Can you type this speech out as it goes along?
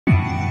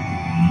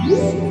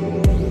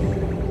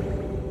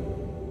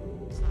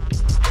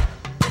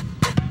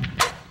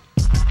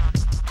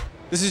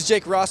This is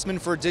Jake Rossman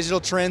for Digital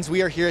Trends.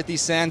 We are here at the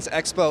Sands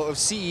Expo of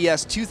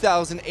CES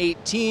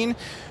 2018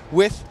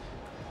 with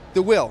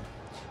the WHILL.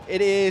 It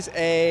is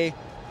a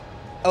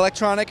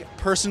electronic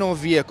personal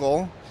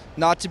vehicle,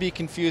 not to be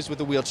confused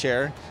with a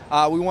wheelchair.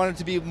 We wanted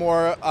to be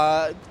more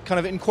kind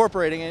of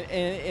incorporating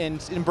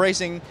and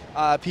embracing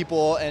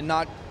people and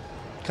not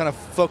kind of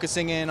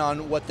focusing in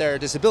on what their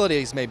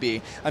disabilities may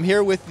be. I'm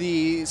here with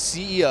the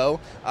CEO,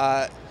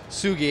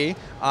 Sugi,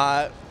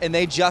 and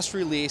they just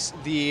released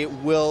the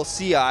WHILL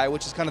Ci,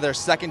 which is kind of their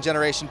second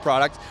generation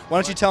product. Why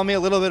don't you tell me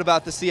a little bit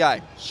about the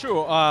Ci?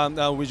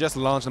 Sure. We just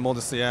launched the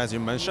Model Ci, as you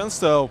mentioned.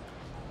 So,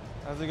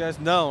 as you guys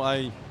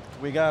know,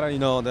 we got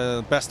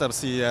the best of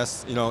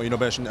CES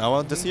innovation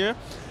award this year.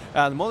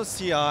 And Model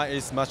Ci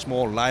is much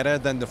more lighter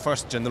than the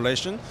first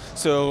generation.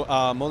 So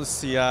Model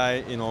Ci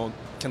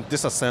can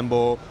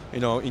disassemble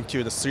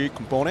into the 3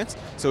 components,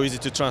 so easy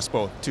to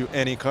transport to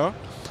any car.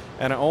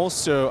 And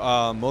also,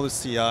 Model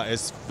Ci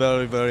is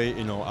very, very,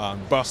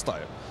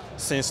 versatile,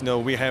 since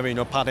we have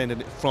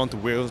patented front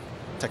wheel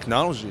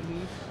technology.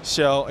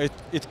 So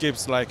it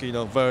gives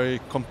very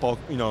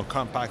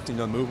compact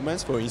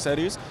movements for inside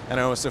use, and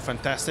also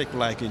fantastic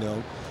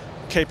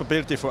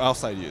capability for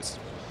outside use.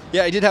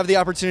 Yeah, I did have the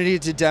opportunity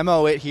to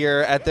demo it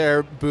here at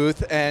their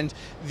booth, and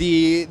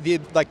the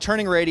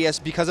turning radius,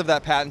 because of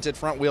that patented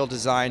front wheel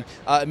design,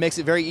 it makes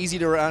it very easy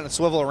to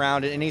swivel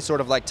around in any sort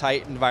of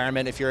tight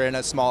environment. If you're in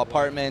a small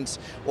apartment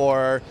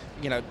or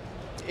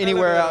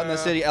anywhere out in the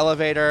city,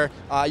 elevator,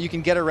 you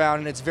can get around,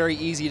 and it's very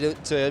easy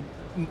to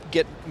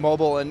get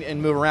mobile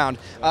and move around.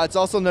 It's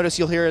also, notice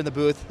you'll hear in the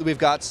booth, we've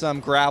got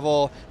some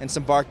gravel and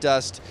some bark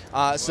dust,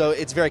 so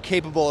it's very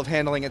capable of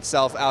handling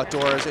itself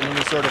outdoors in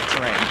any sort of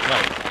terrain.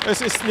 Right. As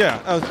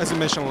you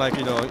mentioned,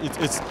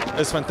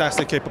 it's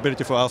fantastic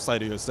capability for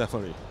outside use,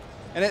 definitely.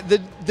 And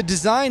the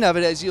design of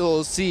it, as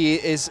you'll see,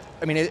 is,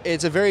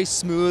 it's a very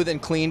smooth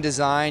and clean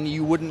design.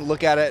 You wouldn't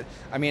look at it,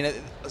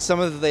 some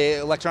of the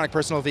electronic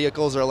personal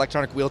vehicles or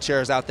electronic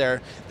wheelchairs out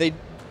there,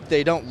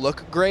 they don't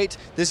look great.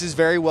 This is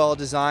very well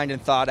designed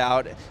and thought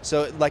out.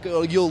 So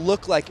you'll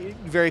look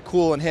very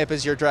cool and hip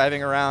as you're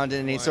driving around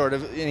in any sort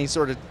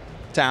of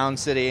town,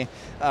 city,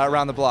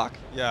 around the block.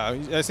 Yeah,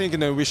 I think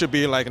we should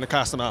be in a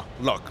customer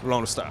look,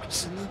 Lone Star.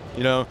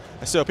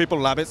 So people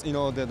love it,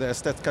 the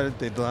aesthetic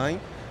design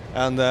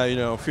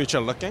and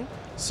future looking.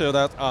 So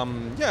that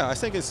I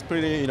think it's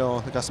pretty,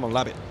 the customer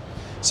love it.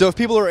 So if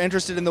people are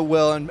interested in the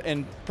WHILL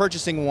and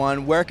purchasing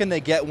one, where can they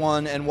get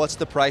one, and what's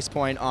the price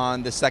point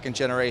on the second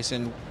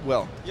generation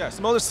WHILL? Yes,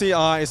 Model Ci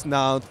is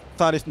now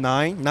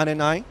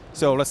 $39.99.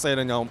 So let's say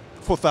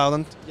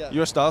 $4,000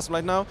 US dollars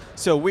right now.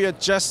 So we are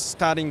just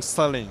starting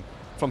selling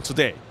from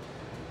today,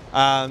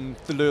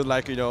 through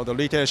the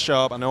retail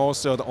shop and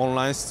also the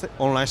online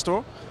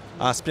store.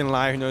 Spin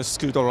Life,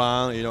 scoot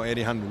around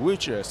 800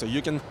 wheelchairs. So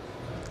you can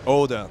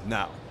order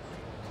now.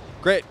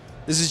 Great.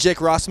 This is Jake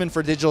Rossman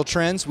for Digital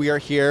Trends. We are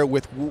here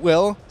with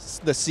WHILL,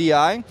 the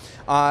Ci.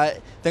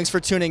 Thanks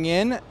for tuning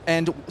in,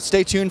 and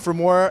stay tuned for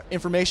more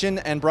information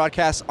and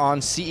broadcasts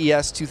on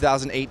CES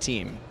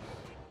 2018.